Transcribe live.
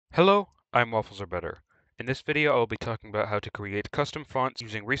Hello, I'm Waffles Are Better. In this video, I will be talking about how to create custom fonts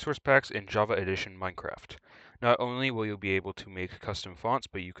using resource packs in Java Edition Minecraft. Not only will you be able to make custom fonts,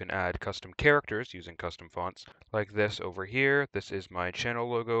 but you can add custom characters using custom fonts, like this over here. This is my channel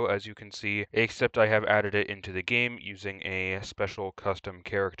logo, as you can see, except I have added it into the game using a special custom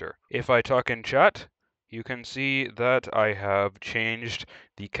character. If I talk in chat, you can see that I have changed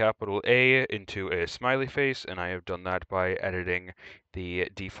the capital A into a smiley face, and I have done that by editing the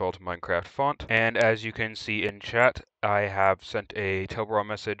default Minecraft font. And as you can see in chat, I have sent a Telbra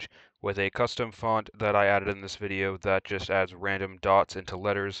message with a custom font that I added in this video that just adds random dots into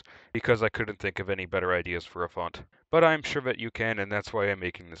letters because I couldn't think of any better ideas for a font. But I'm sure that you can, and that's why I'm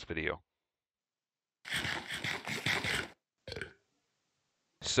making this video.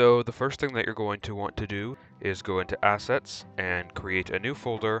 So the first thing that you're going to want to do is go into Assets and create a new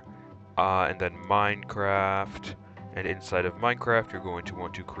folder, and then Minecraft. And inside of Minecraft, you're going to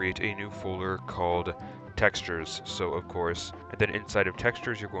want to create a new folder called Textures. So of course, and then inside of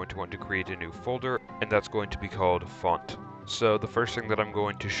Textures, you're going to want to create a new folder, and that's going to be called Font. So the first thing that I'm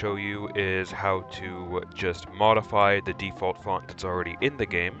going to show you is how to just modify the default font that's already in the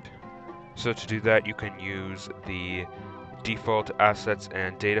game. So to do that, you can use the default assets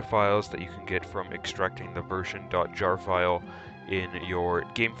and data files that you can get from extracting the version.jar file in your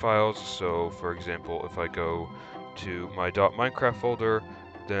game files. So for example, if I go to my .minecraft folder,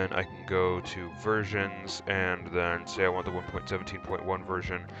 then I can go to versions and then say I want the 1.17.1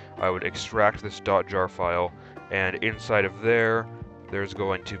 version. I would extract this .jar file, and inside of there's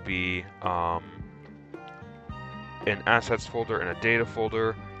going to be an assets folder and a data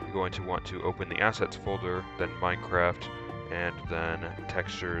folder. You're going to want to open the assets folder, then Minecraft, and then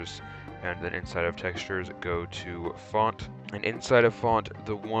textures, and then inside of textures go to font. And inside of font,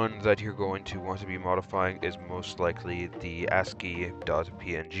 the one that you're going to want to be modifying is most likely the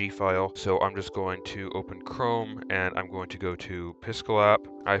ASCII.png file. So I'm just going to open Chrome and I'm going to go to Piscal app.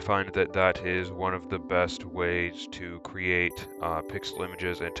 I find that that is one of the best ways to create pixel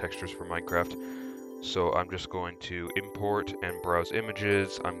images and textures for Minecraft. So I'm just going to import and browse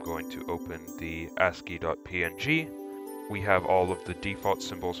images. I'm going to open the ASCII.png. We have all of the default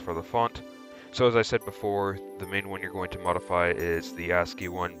symbols for the font. So as I said before, the main one you're going to modify is the ASCII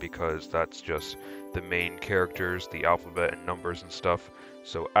one because that's just the main characters, the alphabet and numbers and stuff.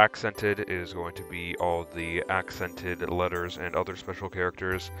 So accented is going to be all the accented letters and other special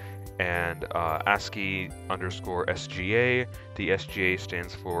characters. And ASCII underscore SGA, the SGA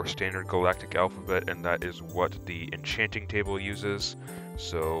stands for Standard Galactic Alphabet, and that is what the enchanting table uses.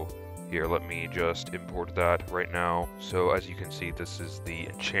 So here, let me just import that right now. So as you can see, this is the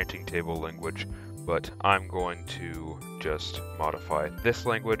enchanting table language, but I'm going to just modify this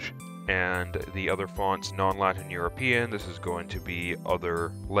language. And the other fonts, non-Latin European, this is going to be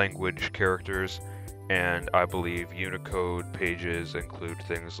other language characters. And I believe Unicode pages include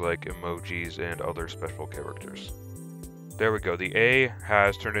things like emojis and other special characters. There we go, the A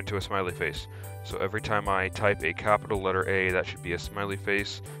has turned into a smiley face. So every time I type a capital letter A, that should be a smiley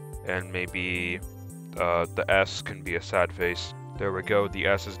face. And maybe the S can be a sad face. There we go, the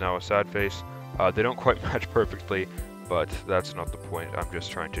S is now a sad face. They don't quite match perfectly, but that's not the point. I'm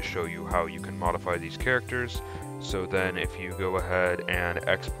just trying to show you how you can modify these characters. So then if you go ahead and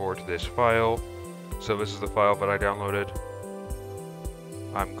export this file, so this is the file that I downloaded.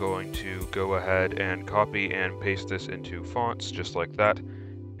 I'm going to go ahead and copy and paste this into fonts just like that.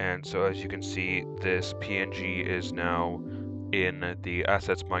 And so as you can see, this PNG is now in the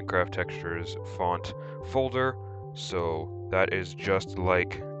Assets Minecraft Textures font folder. So that is just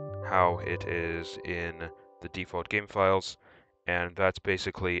like how it is in the default game files. And that's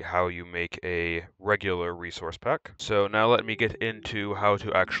basically how you make a regular resource pack. So now let me get into how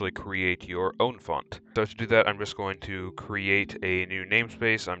to actually create your own font. So to do that, I'm just going to create a new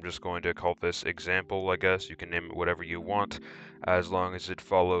namespace. I'm just going to call this example, I guess. You can name it whatever you want, as long as it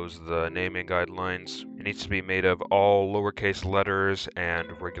follows the naming guidelines. It needs to be made of all lowercase letters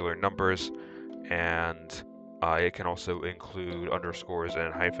and regular numbers, and it can also include underscores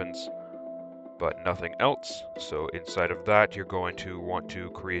and hyphens, but nothing else. So inside of that, you're going to want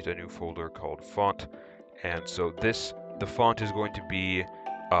to create a new folder called font. And so the font is going to be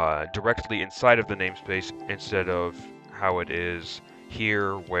directly inside of the namespace instead of how it is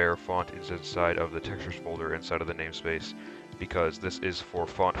here, where font is inside of the textures folder inside of the namespace, because this is for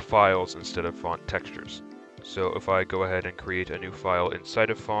font files instead of font textures. So if I go ahead and create a new file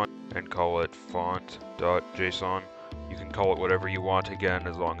inside of font and call it font.json, you can call it whatever you want, again,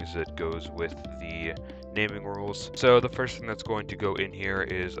 as long as it goes with the naming rules. So the first thing that's going to go in here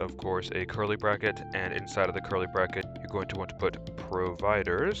is, of course, a curly bracket, and inside of the curly bracket, you're going to want to put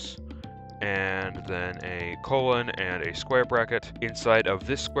providers, and then a colon and a square bracket. Inside of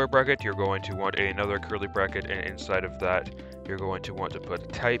this square bracket, you're going to want another curly bracket, and inside of that, you're going to want to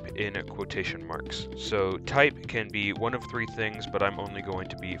put type in quotation marks. So type can be one of three things, but I'm only going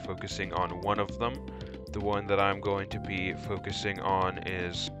to be focusing on one of them. The one that I'm going to be focusing on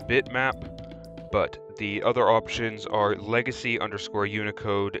is bitmap, but the other options are legacy _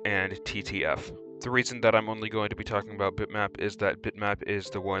 Unicode and TTF. The reason that I'm only going to be talking about bitmap is that bitmap is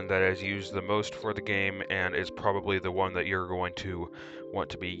the one that is used the most for the game and is probably the one that you're going to want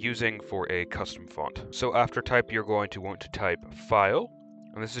to be using for a custom font. So after type, you're going to want to type file,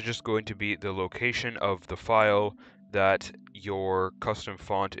 and this is just going to be the location of the file that your custom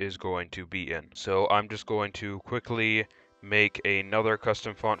font is going to be in. So I'm just going to quickly make another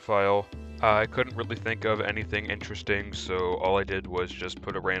custom font file. I couldn't really think of anything interesting, so all I did was just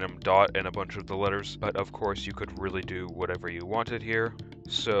put a random dot and a bunch of the letters, but of course you could really do whatever you wanted here.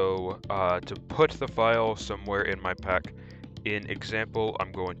 So to put the file somewhere in my pack, in example,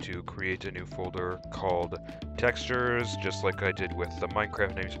 I'm going to create a new folder called textures, just like I did with the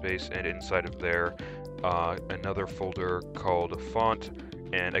Minecraft namespace, and inside of there, another folder called font.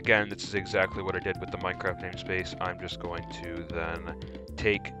 And again, this is exactly what I did with the Minecraft namespace. I'm just going to then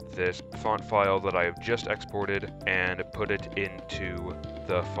take this font file that I've just exported and put it into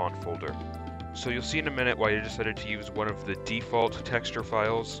the font folder. So you'll see in a minute why I decided to use one of the default texture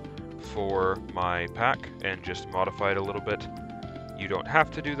files for my pack and just modify it a little bit. You don't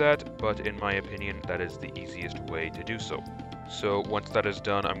have to do that, but in my opinion, that is the easiest way to do so. So once that is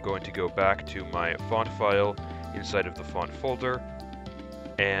done, I'm going to go back to my font file inside of the font folder,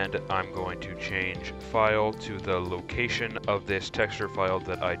 and I'm going to change file to the location of this texture file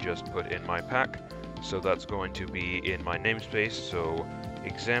that I just put in my pack. So that's going to be in my namespace, so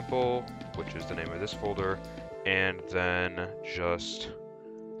example, which is the name of this folder, and then just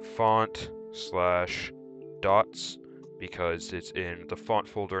font/dots, because it's in the font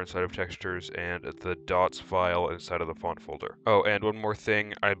folder inside of textures and the dots file inside of the font folder. Oh, and one more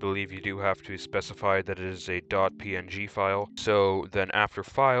thing, I believe you do have to specify that it is a .png file. So then after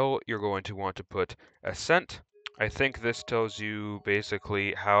file, you're going to want to put ascent. I think this tells you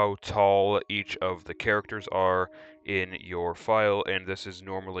basically how tall each of the characters are in your file, and this is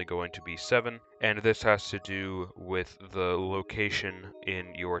normally going to be 7, and this has to do with the location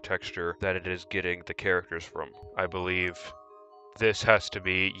in your texture that it is getting the characters from. I believe this has to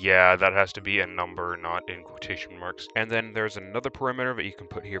be, yeah, that has to be a number, not in quotation marks. And then there's another parameter that you can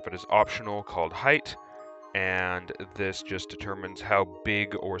put here, but is optional, called height, and this just determines how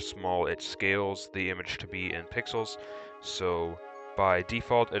big or small it scales the image to be in pixels. So by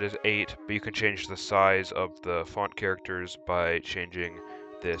default it is 8, but you can change the size of the font characters by changing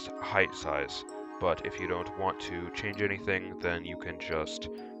this height size. But if you don't want to change anything, then you can just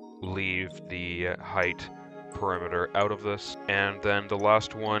leave the height parameter out of this. And then the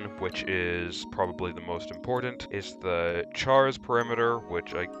last one, which is probably the most important, is the chars parameter,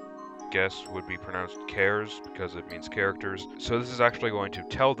 which I guess would be pronounced cares because it means characters. So this is actually going to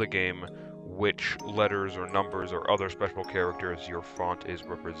tell the game which letters or numbers or other special characters your font is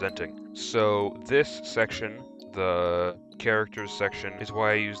representing. So this section, the characters section, is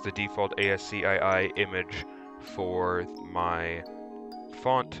why I use the default ASCII image for my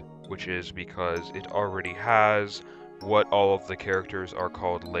font, which is because it already has what all of the characters are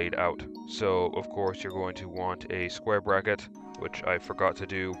called laid out. So of course you're going to want a square bracket, which I forgot to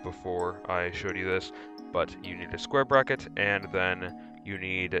do before I showed you this, but you need a square bracket, and then you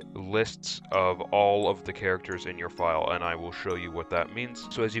need lists of all of the characters in your file, and I will show you what that means.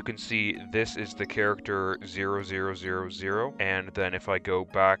 So as you can see, this is the character 0000, and then if I go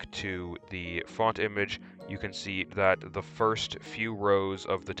back to the font image, you can see that the first few rows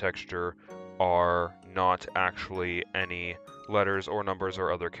of the texture are not actually any letters or numbers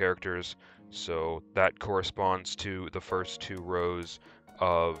or other characters. So that corresponds to the first 2 rows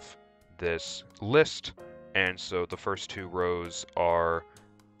of this list, and so the first 2 rows are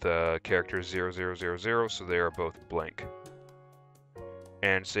the characters 0000, so they are both blank.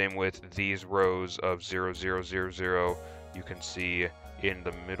 And same with these rows of 0000, you can see in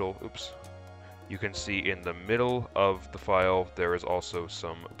the middle, you can see in the middle of the file there is also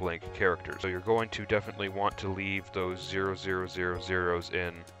some blank characters. So you're going to definitely want to leave those 0000s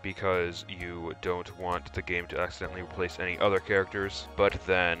in because you don't want the game to accidentally replace any other characters. But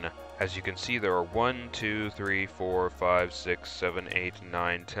then, as you can see, there are 1, 2, 3, 4, 5, 6, 7, 8,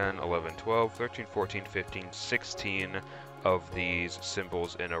 9, 10, 11, 12, 13, 14, 15, 16 of these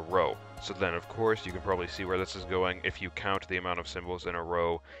symbols in a row. So then, of course, you can probably see where this is going. If you count the amount of symbols in a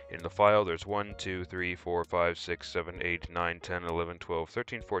row in the file, there's 1, 2, 3, 4, 5, 6, 7, 8, 9, 10, 11, 12,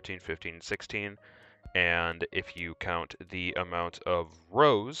 13, 14, 15, 16. And if you count the amount of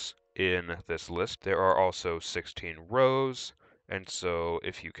rows in this list, there are also 16 rows. And so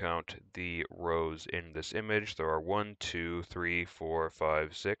if you count the rows in this image, there are 1, 2, 3, 4,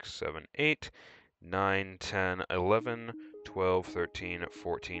 5, 6, 7, 8, 9, 10, 11, 12, 13,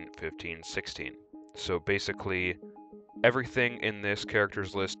 14, 15, 16. So basically, everything in this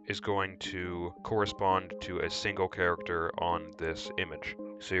characters list is going to correspond to a single character on this image.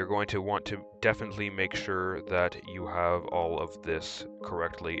 So you're going to want to definitely make sure that you have all of this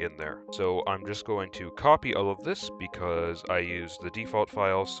correctly in there. So I'm just going to copy all of this because I use the default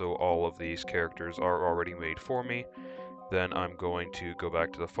file, so all of these characters are already made for me. Then I'm going to go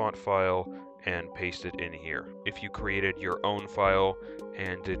back to the font file and paste it in here. If you created your own file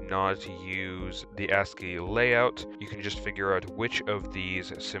and did not use the ASCII layout, you can just figure out which of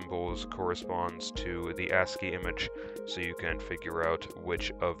these symbols corresponds to the ASCII image, so you can figure out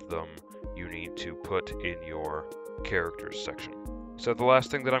which of them you need to put in your characters section. So the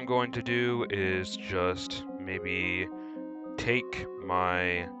last thing that I'm going to do is just maybe take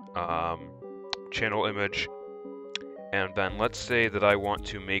my channel image, and then let's say that I want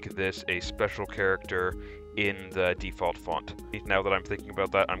to make this a special character in the default font. Now that I'm thinking about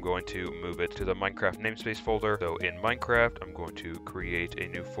that, I'm going to move it to the Minecraft namespace folder. So in Minecraft, I'm going to create a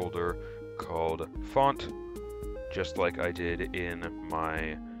new folder called font, just like I did in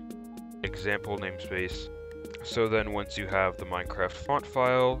my example namespace. So then once you have the Minecraft font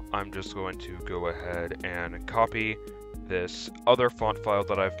file, I'm just going to go ahead and copy this other font file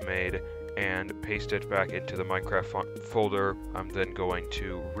that I've made and paste it back into the Minecraft font folder. I'm then going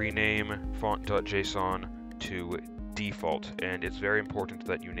to rename font.json to default, and it's very important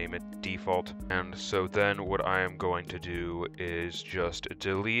that you name it default. And so then what I am going to do is just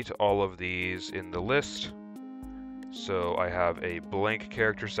delete all of these in the list. So I have a blank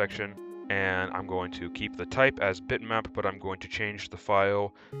character section, and I'm going to keep the type as bitmap, but I'm going to change the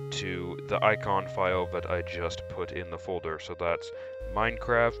file to the icon file that I just put in the folder. So that's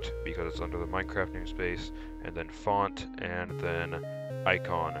Minecraft, because it's under the Minecraft namespace, and then font, and then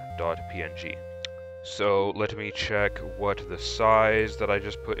icon.png. So let me check what the size that I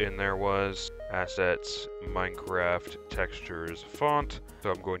just put in there was. Assets, Minecraft, textures, font. So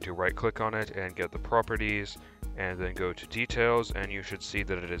I'm going to right click on it and get the properties, and then go to details, and you should see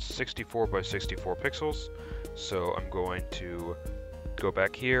that it is 64 by 64 pixels. So I'm going to go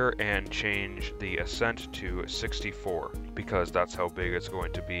back here and change the ascent to 64 because that's how big it's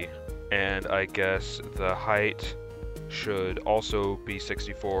going to be. And I guess the height should also be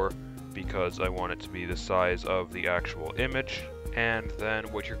 64 because I want it to be the size of the actual image. And then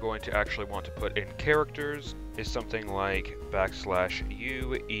what you're going to actually want to put in characters is something like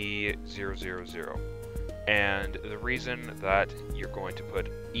 \UE000. And the reason that you're going to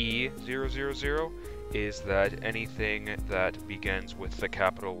put E000 is that anything that begins with the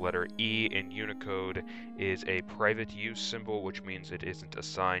capital letter E in Unicode is a private use symbol, which means it isn't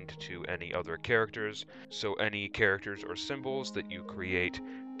assigned to any other characters. So any characters or symbols that you create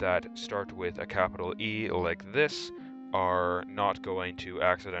that start with a capital E like this are not going to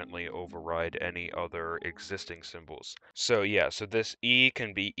accidentally override any other existing symbols. So yeah, so this E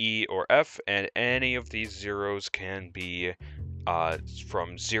can be E or F, and any of these zeros can be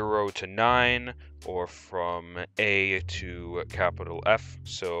from 0 to 9, or from A to capital F.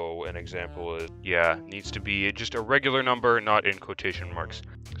 So an example is, yeah, needs to be just a regular number, not in quotation marks.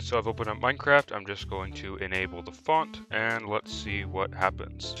 So I've opened up Minecraft. I'm just going to enable the font, and let's see what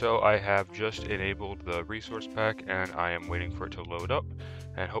happens. So I have just enabled the resource pack, and I am waiting for it to load up.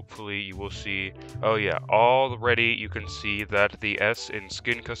 And hopefully you will see, oh yeah, already you can see that the S in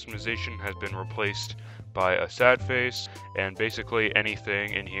skin customization has been replaced by a sad face, and basically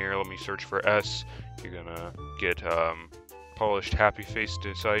anything in here, let me search for S, you're gonna get polished happy face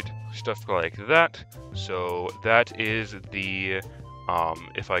to sight, stuff like that. So that is the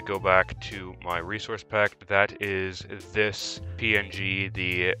if I go back to my resource pack, that is this PNG,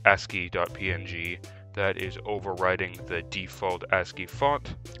 the ASCII.png, that is overriding the default ASCII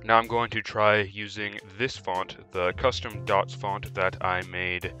font. Now I'm going to try using this font, the custom dots font that I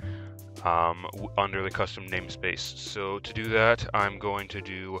made under the custom namespace. So to do that, I'm going to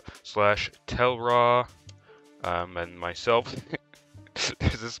do /telraw and myself.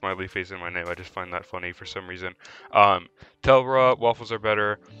 There's a smiley face in my name. I just find that funny for some reason. Telraw, waffles are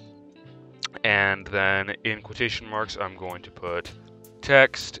better. And then in quotation marks, I'm going to put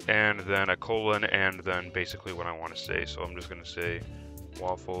text, and then a colon, and then basically what I want to say. So I'm just going to say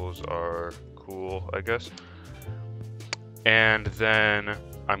waffles are cool, I guess. And then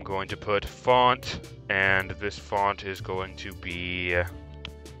I'm going to put font, and this font is going to be, I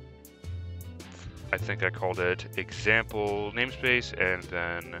think I called it example namespace, and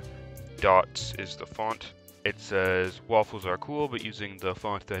then dots is the font. It says waffles are cool, but using the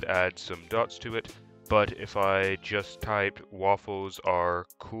font that adds some dots to it. But if I just type waffles are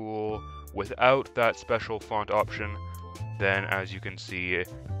cool without that special font option, then as you can see,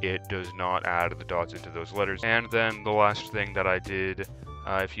 it does not add the dots into those letters. And then the last thing that I did,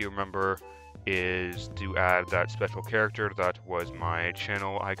 if you remember, is to add that special character that was my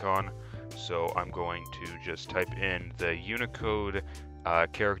channel icon. So I'm going to just type in the Unicode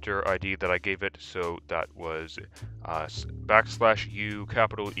character ID that I gave it. So that was \U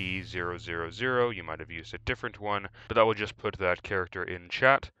capital E000. You might have used a different one, but that will just put that character in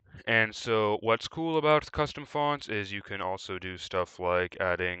chat. And so what's cool about custom fonts is you can also do stuff like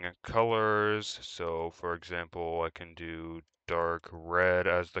adding colors. So for example, I can do dark red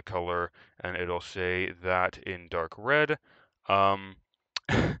as the color, and it'll say that in dark red. I'm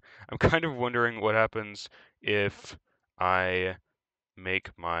kind of wondering what happens if I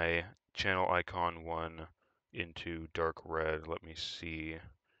make my channel icon one into dark red. Let me see if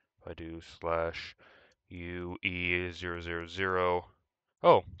I do /UE000.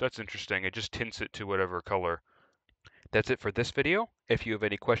 Oh, that's interesting. It just tints it to whatever color. That's it for this video. If you have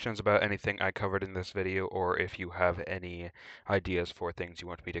any questions about anything I covered in this video, or if you have any ideas for things you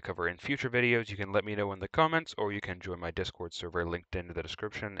want me to cover in future videos, you can let me know in the comments, or you can join my Discord server linked in the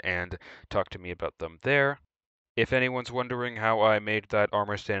description and talk to me about them there. If anyone's wondering how I made that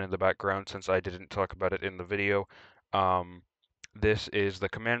armor stand in the background, since I didn't talk about it in the video, this is the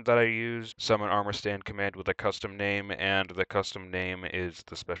command that I use, summon armor stand command with a custom name, and the custom name is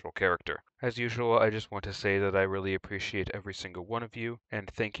the special character. As usual, I just want to say that I really appreciate every single one of you,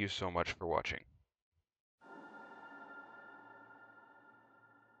 and thank you so much for watching.